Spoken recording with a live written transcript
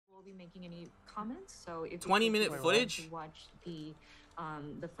will be making any comments, so if 20-minute footage? Watch the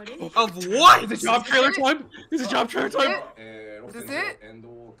footage of what? Is it job trailer time? Is it job trailer time? Is this it?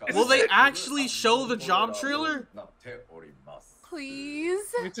 Will they actually show the job trailer? Please.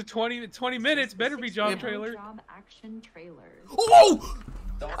 It's a 20 minutes. Better be job trailer. Job action trailers. Oh!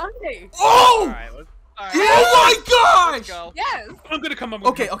 Okay. Oh! Alright, Oh my gosh! go. Yes. I'm gonna come up.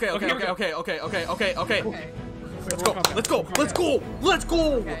 Okay. Here we go. Let's go. Let's go. Let's go. Let's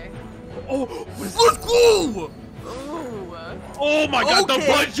go. Okay. Oh, let's go. Ooh. Oh my god, the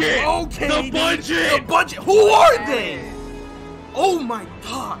budget! Okay. The budget! The budget. Who are they? Oh my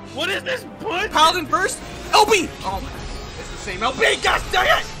gosh. What is this budget? Paladin first. LB. Oh man, it's the same LB. Gosh dang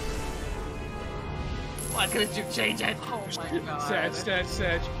it! Why couldn't you change it? Oh my god.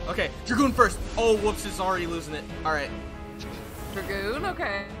 Sag. Okay, Dragoon first. Oh, whoops, it's already losing it. All right. Dragoon.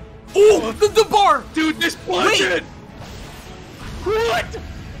 Okay. Oh, the bar. Dude, this budget! What?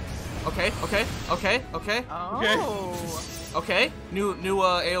 Okay. Oh. Okay. New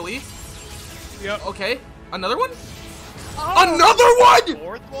AOE. Yep. Okay. Another one? Oh. Another one!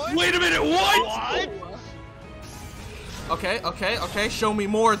 Fourth one? Wait a minute, what? Okay. Show me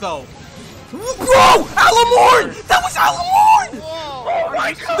more though. Bro! Alamorn! That was Alamorn! Whoa! Oh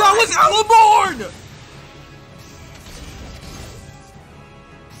my god! That was Alamorn!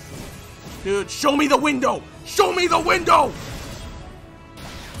 Dude, show me the window! Show me the window!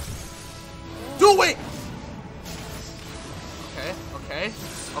 Do it!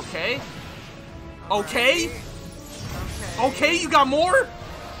 Okay, you got more?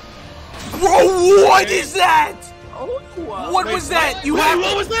 Bro, what is that? Oh. What was that? You Wait, have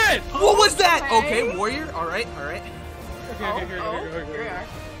what was that? What was that? Okay. Okay, warrior. All right. Okay, Here we are.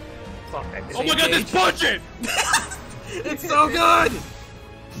 Oh my god, this budget! It's so good.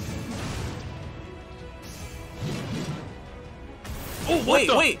 Oh, what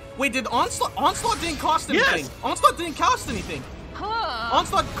the? Wait! Did Onslaught didn't cost anything? Yes! Onslaught didn't cost anything. Huh.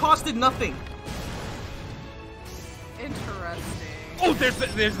 Onslaught costed nothing. Interesting. Oh, there's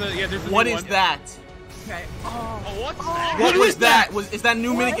the What new is one. that? Okay. Oh. Oh, what's that? What was is that? that? Is that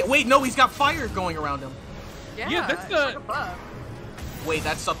new minigame? Wait, no, he's got fire going around him. Yeah. that's it's the- like a buff. Wait,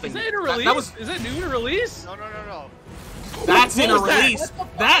 that's something. Is that in a release? That was. Is that new in a release? No. That's in a What was that? release.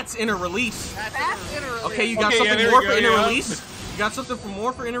 That's in a release. That's interesting. Okay, you got Okay, yeah, something there more we for go, inner yeah. release? You got something for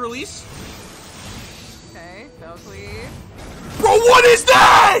more for inner release? Okay. Belclea. Bro, what is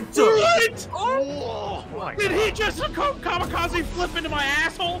that? What? Oh my Did he just kamikaze flip into my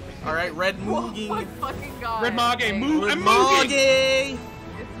asshole? All right, red Oh Moogie. my fucking god. Red Mage, move. Red I'm moving. Mage.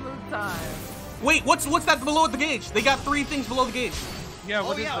 It's move time. Wait, what's that below the gauge? They got 3 things below the gauge. Yeah, Oh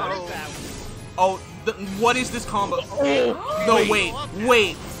what is yeah, that? what is that? Oh, what is this combo? Oh, No, wait.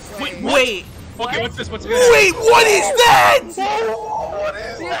 wait. Okay, what's this? What's this? Wait, what is that?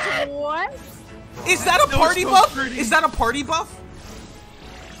 Bitch, what? Is that a That was party so buff? pretty. Is that a party buff?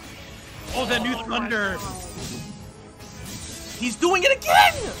 Oh, that new thunder. He's doing it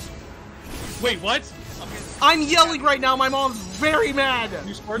again! Wait, what? I'm yelling right now. My mom's very mad.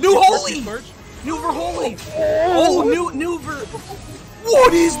 New Scorch? New New Scorch? holy. New Scorch? New for holy. Oh, new ver.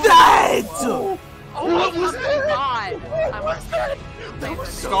 What is that? Oh What was my that? god. I must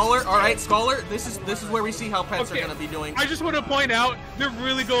Scholar, all right, Scholar. This is where we see how pets are gonna be doing. I just want to point out they're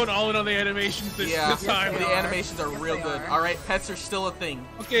really going all in on the animations this time. the animations are real they good. are. All right, pets are still a thing.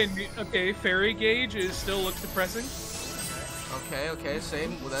 Okay, fairy gauge still looks depressing. Okay,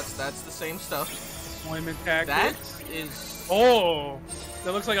 same. Well, that's the same stuff. Deployment That tactics. is. Oh,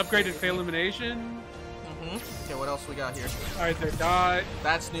 that looks like upgraded fail elimination. Okay, what else we got here? All right, there, dot.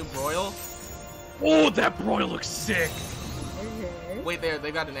 That's new broil. Oh, that broil looks sick. Wait,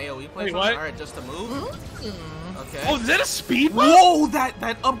 they got an AOE place. Wait, what? All right, just to move. Okay. Oh, is that a speed buff? Whoa, that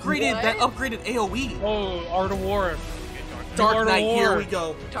upgraded What? AOE. Oh, Art of War. Dark Art of Knight, here War. we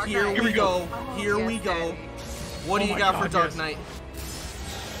go. Dark Here Knight. we go. Oh, Here we yes, go. Daddy. What do Oh you my got for God, Dark yes. Knight?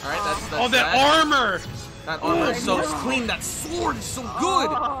 All right, that's Oh, that armor. That armor is so God. clean. That sword is so good.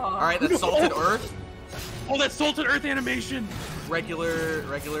 Oh. All right, that's Salted Earth. Oh, that Salted Earth animation. Regular,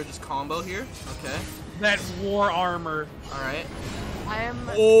 just combo here. Okay. That war armor. All right. I am.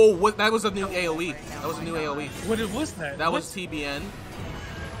 Oh, what? That was a new AOE. That was a new AOE. What was that? That was TBN.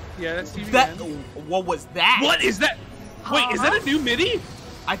 Yeah, that's TV. That. What was that? What is that? Wait, is that a new MIDI?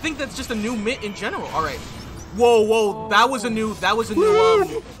 I think that's just a new mitt in general. All right. Whoa. Oh. That was a new. What? That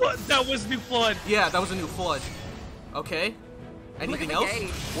was new flood. Yeah, that was a new flood. Okay. Anything the else? gauge.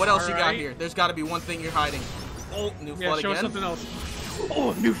 What else you got Alright. here? There's got to be one thing you're hiding. Oh, new Yeah, flood show us again. something else.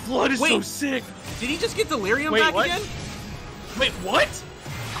 Oh, new flood is so Wait. sick. Did he just get delirium Wait, back what? again? Wait, what?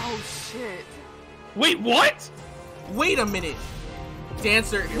 Oh shit. Wait, what? Wait a minute.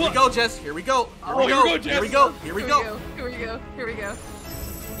 Dancer. Here we go, Jess. Here we go. Here we here go. we go, Jess. Here we go. Here we go. Here we go. Here we go.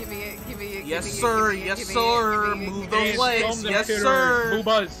 Give me it. Give me it. Yes, give me it, sir. give me it, Yes, give me sir. it, give me it, Move give me those it. legs. Yes, sir. Move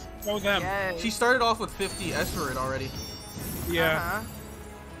buzz. Show them. Yes. She started off with 50 S for it already. Yeah.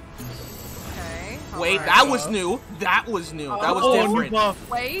 Uh-huh. Okay. Wait, alright. that was new. That was new. That was New different. buff.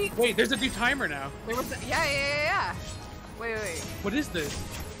 Wait. Wait, there's a new timer now. There was. Yeah. Wait. What is this?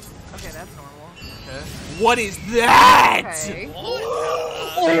 Okay, that's normal. Okay. What is that? Okay.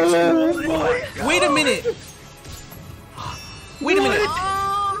 Wait a minute. Wait a minute.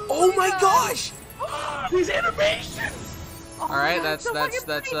 Oh my God. gosh. These animations. Oh, All right, that's that's so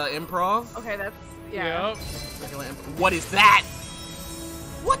fucking pretty. improv. Okay, that's yeah. Yep. Regular what is that?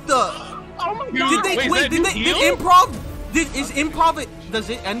 What the? Oh my Dude, god. Did they wait, wait? is that Did new they? heal? Did improv? Does improv? Does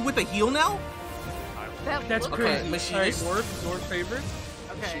it end with a heal now? That That's looks Okay, crazy. machinist. Alright, Zor's favorite.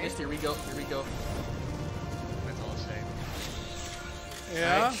 Okay. Machinist, here we go. Here we go. That's all the same.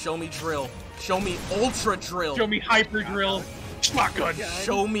 Yeah. Alright, show me drill. Show me ultra drill. Show me hyper drill. Shotgun.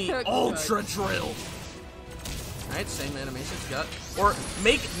 Show me ultra drill. Alright, same animations got. Or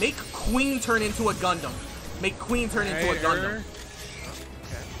make Queen turn into a Gundam. Make Queen turn into a Gundam.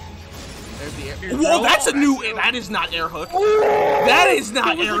 There's the air. Here's Whoa, drill. that's a new. That is not air hook. That is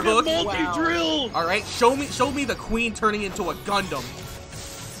not air hook. Multi-drill. All right, show me the Queen turning into a Gundam.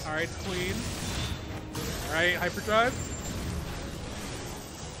 All right, Queen. All right, hyperdrive.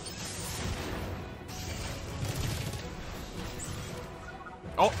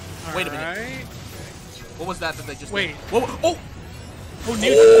 Oh, wait a minute. Alright. What was that they just Wait. did? Whoa, oh! Oh,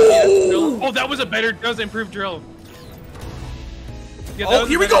 new drill. Oh, that was a better. That was an improved drill. Yeah, that Oh, was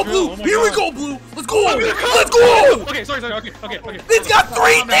here a we better go, drill. Blue! Oh my Here we God. go, Blue! Let's go! Let's go! Okay, sorry. Okay. It's got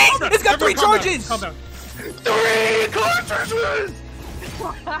three Calm down, things! It's got three calm down, charges! Calm down. 3 cartridges!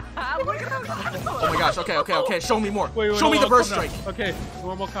 Look at him. Oh my gosh, okay. Show me more. Wait, Show me the hold on, burst calm strike. down. Okay,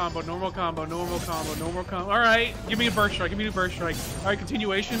 normal combo. All right, give me a burst strike. All right,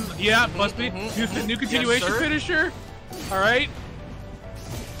 continuation. Yeah, must be. New continuation sir. finisher. All right.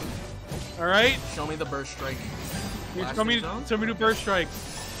 Show me the burst strike. Here, Blasting show me zone? new burst strike.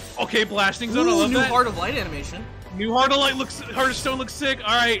 Okay, blasting zone. I Ooh, love new that. Heart of Light animation. New Heart of Stone looks sick.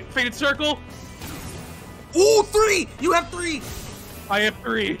 All right, faded circle. Ooh, 3! You have 3! I have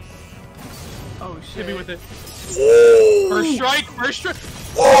 3. Oh Hit shit. me with it. Ooh! First strike.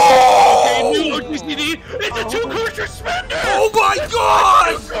 Oh! Okay, new OTCD. It's a 2 cartridge spender. Oh my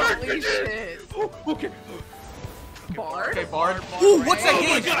gosh! Holy shit. Okay. Bard? Okay, Bard. Ooh, what's that Oh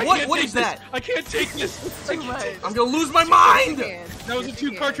my gauge? God, I What can't is take this. that? I can't take this. Too much. I'm gonna lose my mind! That was a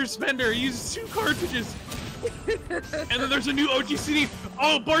 2 cartridge spender. He used 2 cartridges. And then there's a new OGCD.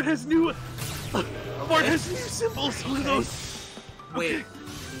 Oh, Bart has new. Bart has new symbols. Look at those. Wait,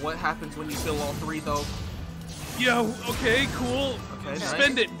 what happens when you kill all 3 though? Yo, okay, cool. Okay,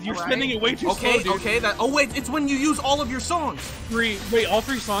 Spend nice. it. You're Alright. spending it way too Okay, slow, dude. okay, that. Oh wait, it's when you use all of your songs. 3. Wait, all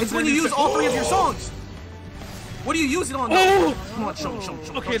 3 songs. It's when you use all 3 of your songs. What do you use it on? Oh! Come on, show me.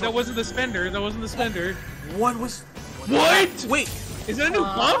 Okay, that wasn't the spender. What was? What? Wait, Is that a new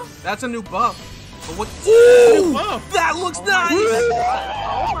buff? that's a new buff. But what? Ooh, buff. that looks nice.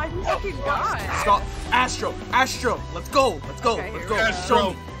 Oh my fucking god. Stop, Astro. Let's go. Okay, here we go. Show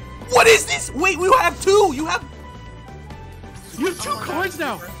me. What is this? Wait, we have 2. You have. You have 2 cards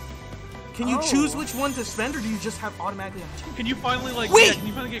now. Can you choose which one to spend, or do you just have automatically have 2? Can you finally like? Wait, Yeah, can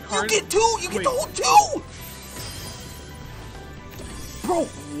you finally get You cards? get 2. You get Wait. the whole 2. Bro,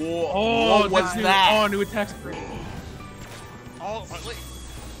 whoa, Oh, what was that's new. that? Oh, new attack. Oh, wait. Okay.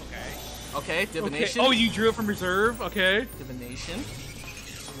 Okay, Okay. divination. Oh, you drew it from reserve. Okay. Divination.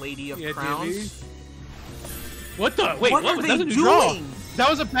 Lady of Yeah, Crowns. DB. What the? Wait, What what are was they that? A new draw. doing? That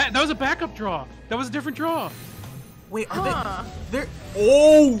was a backup draw. That was a different draw. Wait, are Huh. they?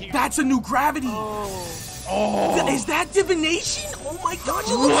 Oh, that's a new gravity. Oh. Is that divination? Oh my gosh,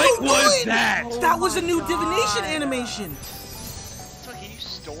 it looks What so was good. that? That was a new God. divination animation. So can you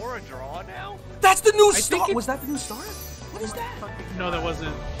store a draw now? That's the new think star. it- Was that the new star? What is that? No, that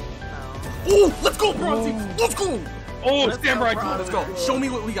wasn't. Oh, let's go, Bronzy. Let's go. Oh, samurai. Let's go. Show me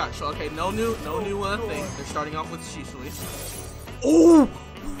what we got. Okay, no new thing. They're starting off with Shisui. Oh,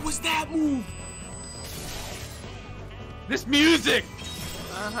 what was that move? This music.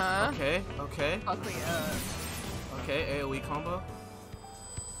 Uh-huh. Okay. Fuck me up. Okay, AoE combo.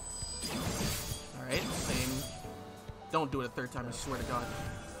 Alright, same. Don't do it a 3rd time, I swear to God.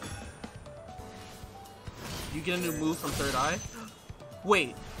 You get a new move from 3rd Eye?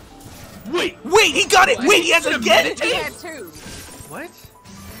 Wait, he got it! Wait, he has it again? He had 2. What?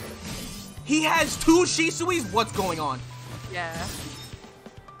 He has 2 Shisuis? What's going on? Yeah.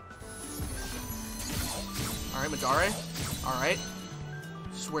 Alright, Madare. Alright.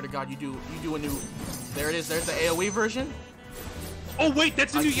 Swear to God, you do a new. There it is. There's the AOE version. Oh wait,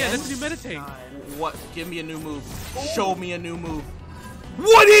 that's a new. Yeah, Again? that's a new meditate. What? Give me a new move. Show me a new move.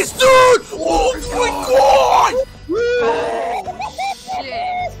 What is, dude? Oh my God!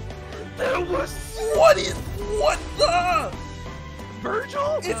 Shit. That was What is? What the?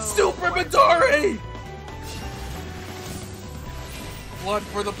 Virgil. It's Super Midori! Blood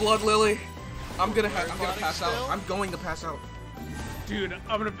for the blood lily. I'm gonna pass out. I'm going to pass out. Dude,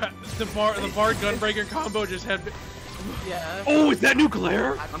 I'm gonna the Bard Gunbreaker combo just had. Yeah. Oh, is that new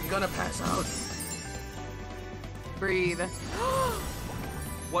glare? I'm gonna pass out. Breathe.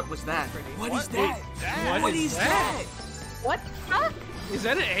 What was that? What is What that? that? What is that? What? Huh? Is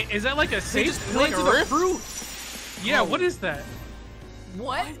that like a They safe? just Is it like planted a a rift? fruit. Yeah. Oh. What is that?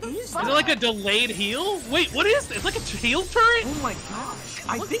 What? Is it like a delayed heal? Wait, what is it? It's like a heal turret? Oh my gosh!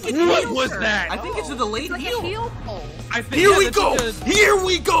 I think it's What heal. was that? I think it's a delayed It's like heal. a heal pole. I think, Here yeah, we that's go! like a- Here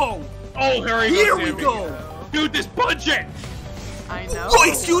we go! Oh, Here we go! Dude, this budget! I know. Oh,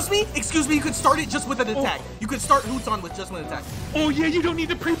 excuse me? Excuse me, you could start it just with an attack. You could start Hooton with just one attack. Oh yeah, you don't need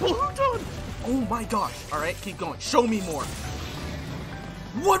to pre-pull Hooton! Oh my gosh. Alright, keep going. Show me more.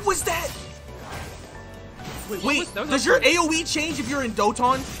 What was that? Wait, Wait, does your AoE change if you're in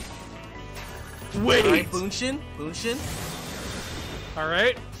Doton? Wait! Alright, Bunshin. Bunshin.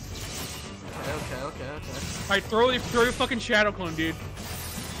 Alright. Okay. Alright, throw your fucking Shadow Clone, dude.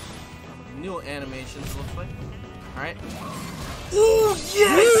 New animations, looks like. Alright. Ooh,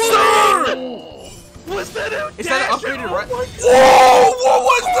 yes, sir! Was that a Is that an dash? upgraded right? my Oh, what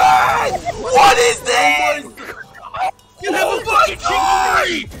was that? What is this? You have Oh a my fucking God!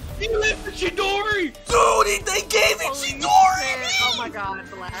 Chidori! You have the Chidori! Dude, they gave it Holy Chidori! shit. Oh my God,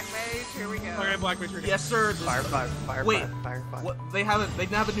 Black Mage. Here we go. Okay, Black Mage. Yes, sir. Fire 5. Wait, Fire 5. what? They have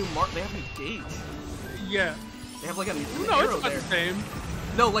a new mark. They have a new gauge. Yeah. They have like a new No, arrow it's not there. the same.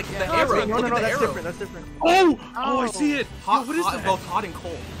 No, like the No, arrow. No, Look at the that's arrow. different. That's different. Oh! Oh, I Oh. see it. Hot, what is hot, that? both hot and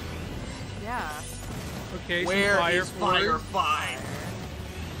cold. Yeah. Okay, Where some is Fire forward. 5?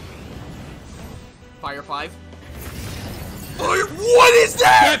 Fire 5? What is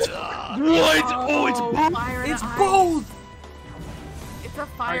that? What? Oh, it's both. Fire and It's ice. both. It's a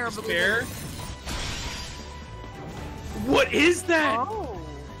fire Alright, balloon. despair. What is that? Oh.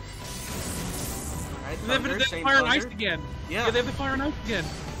 Alright, They have thunder, the same fire and ice thunder. again. Yeah. They have the fire and ice again.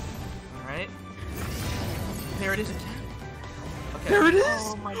 Alright. There it is again. Okay. There it is.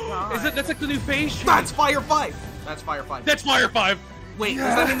 Oh my God. That's like the new phase change. That's Fire 5. That's Fire 5. That's Fire 5. Wait,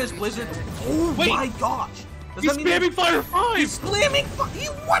 does that mean there's Blizzard? Oh Wait. my gosh. Does He's that mean spamming Fire 5. He's slamming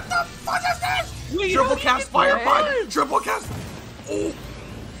what the fuck is this? Wait, Triple how cast did Fire he 5. Triple cast. Oh.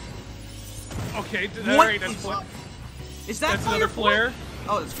 Okay, What alright, that's is- flare. Is that That's Fire another 4? flare.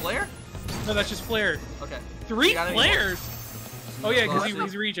 Oh, it's flare? No, that's just flare. Okay. 3 You got any more? flares. Oh yeah, because Well,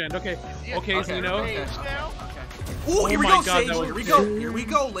 he's regen. Okay. Yeah, Okay, okay, so you know. okay. Mage now? Oh, here we my go, God, Sage. that was Here we sick. go. Here we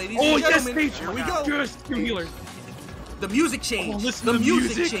go, ladies Oh and yes, gentlemen. Mage. Here we go. Just 2 healers. The music change. Oh, listen the to the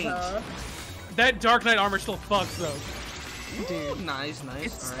music music. change. That Dark Knight armor still fucks though. Ooh, nice, nice.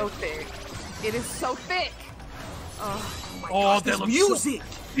 It's All so right. thick. It is so thick. Oh my Oh, gosh, that this looks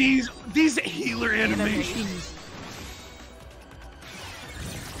music. These healer animations.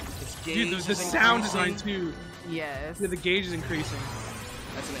 This Dude, gauge there's the is sound increasing. design too. Yes. Yeah, the gauge is increasing.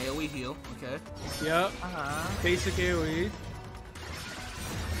 That's an AoE heal. Okay. Yep. Uh-huh. Basic AoE.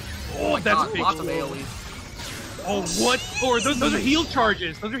 Oh, that's God, big. lots of AoE. Oh, what? Or those are heal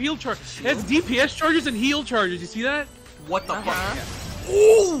charges. Those are heal charges. That's DPS charges and heal charges. You see that? What the Uh-huh. fuck?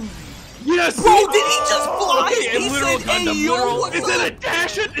 Ooh! Yes. Bro, did he just fly? Okay, He literal said, Gundam, "Hey, yo, literal- what's Is that up?" a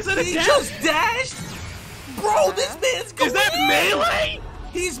dash? Is that a He dash? just dashed? Bro, this man's going Is that in. melee?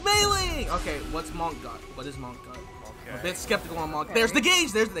 He's meleeing! Okay, what's Monk got? What is Monk got? I'm a Okay. bit skeptical on Monk. Okay. There's the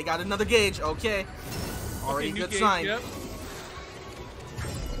gauge. They got another gauge. Okay. Already Okay, new good gauge, sign. Yep.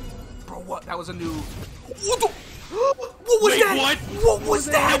 Bro, what? That was a new... What the... What was Wait, that? what? What was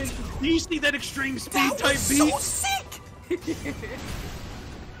that? Do you see that extreme speed That type was beat? so sick!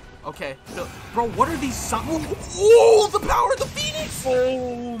 Okay, bro, what are these sounds? Oh, the power of the Phoenix!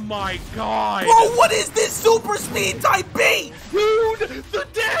 Oh my god! Bro, what is this super speed type beat? Dude, the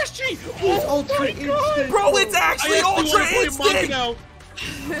dashy! Oh my god! Bro, it's actually I Ultra actually want to play Monk Instinct!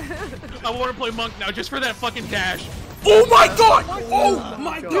 now. I want to play Monk now, just for that fucking dash. Oh my god! Oh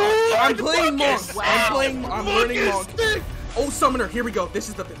my god! I'm Dude, playing Monk. is- I'm learning is Monk. thick. Oh, Summoner, here we go. This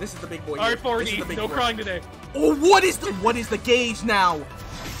is the big boy. All right, forward This is E. the big No boy. crying today. Oh, what is the gauge now?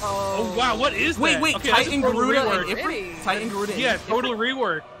 Oh wow, what is Wait, that? wait, Okay, that's a Titan total Garuda rework. and Really? Ifrit? Titan Garuda and Yeah, Ifrit? total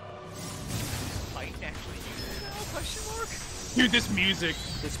rework. Might actually use it now? Question mark? Dude, this music.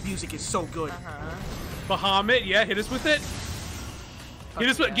 This music is so good. Uh-huh. Bahamut, yeah, hit us with it.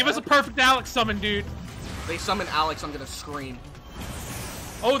 Give us a perfect Alex summon, dude. They summon Alex, I'm gonna scream.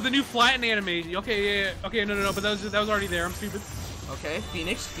 Oh, the new flatten animation. Okay, yeah. Okay, no, but that was already there. I'm stupid. Okay,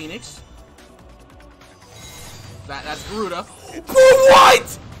 Phoenix. That's Garuda.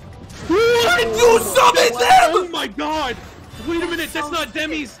 What? What? You summoned them! Oh my god! Wait a minute, that's not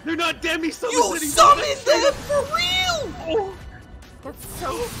Demis. They're not Demis. You summoned them for real! Oh, That's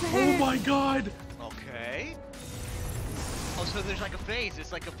so sick. oh my god. Okay. Oh, so there's like a phase.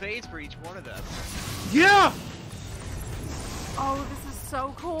 It's like a phase for each one of them. Yeah. Oh, this is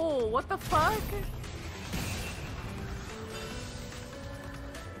so cool. What the fuck?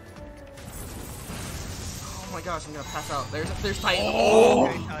 Oh my gosh, I'm gonna pass out. There's Titan. Oh.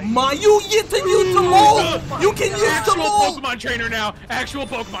 Oh my! You get to use the mold. You can use the Actual mold. Pokemon trainer now. Actual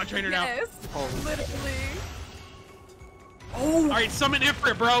Pokemon trainer now. Yes. Oh. Literally. Oh. All right, summon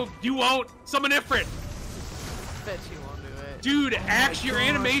Ifrit, bro. You won't summon Ifrit. Bet you won't do it. Dude, actually, your gosh.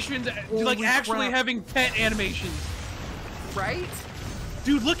 animations, like Holy actually crap. having pet animations. Right?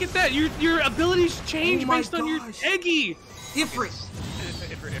 Dude, look at that. Your abilities change Oh my based on your gosh. Eggy. Ifrit.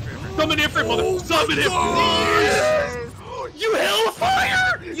 Summon Ifrit, mother. Oh Summon my Ifrit. gosh. Yes. You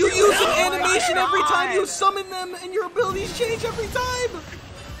hellfire! You use an Oh my animation every time you God. summon them, and your abilities change every time.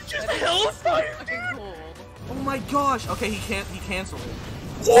 Just hellfire! Fucking cool. Oh my gosh. Okay, he canceled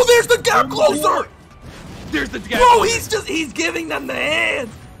it. Oh, there's the gap closer. There's the guy. Bro, he's giving them the hand.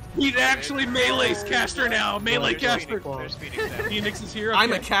 He's actually Melee's caster now. Melee caster. There's Phoenix there. Phoenix is here.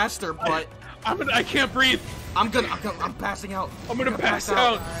 I'm a okay. caster, but I can't breathe. I'm passing out. I'm gonna pass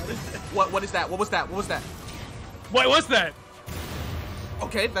out. What is that? What was that? What was that?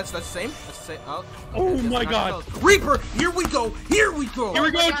 Okay, that's the same. That's the same. Oh, Oh yes, my not god. close. Reaper, here we go. Here we go,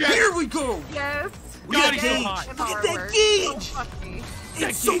 Jack. Here we go. Yes. We God, got he's so gauge. hot. Look at that Artwork. gauge. So fucky.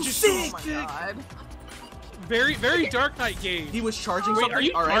 It's so gauge is so sick. Oh my god. Very Dark Knight game. He was charging Wait, something. are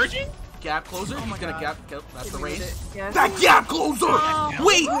you All right. charging? Gap closer. He's gonna God. gap. That's the Did we get race. it? Yes. That gap closer. Oh.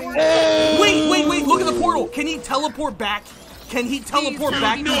 Wait. Wait. Look at the portal. Can he teleport back? Can he teleport Dude,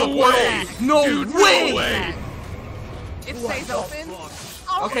 back no through the way. portal? No Dude, way. no way. It stays open.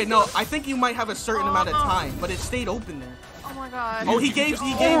 Oh Okay, my no. God. I think you might have a certain amount of time, but it stayed open there. Oh my god. Oh, he gave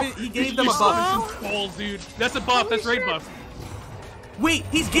them a buff. Balls, dude. That's a buff. That's Holy raid shit. buff. Wait,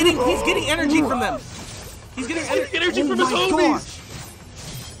 he's getting energy from them. He's getting energy from his my homies. gosh.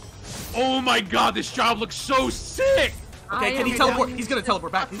 Oh my god, this job looks so sick. Okay, can he teleport? He's gonna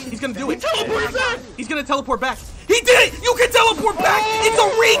teleport back. He's gonna do it. Teleport back. He's gonna teleport back. He did it! You can teleport back! It's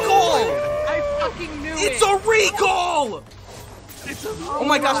a recall! I fucking knew It's it. a recall! It's a Oh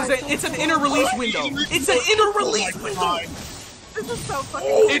my gosh, it's an inner release window. It's an inner release window. This is so fucking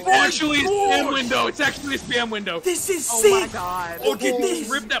Oh It's my actually a spam gosh. window. It's actually a spam window. This is Oh sick. my god. Look at this.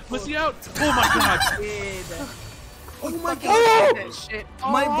 Rip that pussy out. Oh my god. Did. Oh my Fucking god. that shit.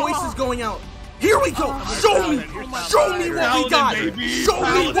 My Oh. voice is going out. Here we go. Show me. Show me what we Paladin, got. baby. Show me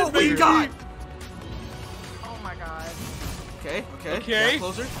Paladin, what we baby. got. Oh my god. Okay. Okay. Gap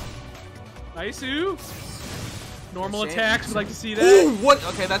closer. Nice, ooh. Normal Same. attacks. We'd like to see that. Ooh, what?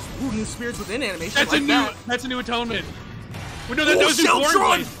 Okay, that's new spirits within animation. That's like a new. that. That's a new atonement. Well, no, that Oh, was his Born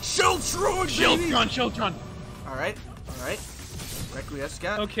Sheltron! Blade. Sheltron, baby! Sheltron. All right.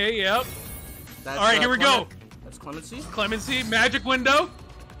 Requiescat. Okay, yep. That's, All right, here we go. That's Clemency. Clemency, magic window.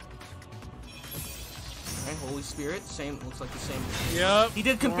 Okay, Holy Spirit. Same. Looks like the same. Yep. He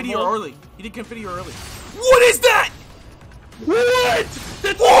did Confiteor Normal. early. What is that? What?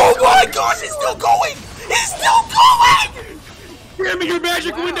 Oh my gosh! He's still going! He's still going! Damn it, your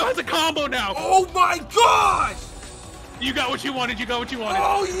magic window has a combo now. Oh my gosh! You got what you wanted.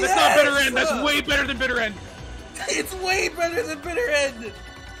 Oh, That's not bitter yes! end. That's way better than bitter end. It's way better than Bitter End.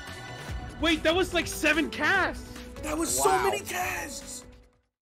 Wait, that was like 7 casts. That was so many tasks.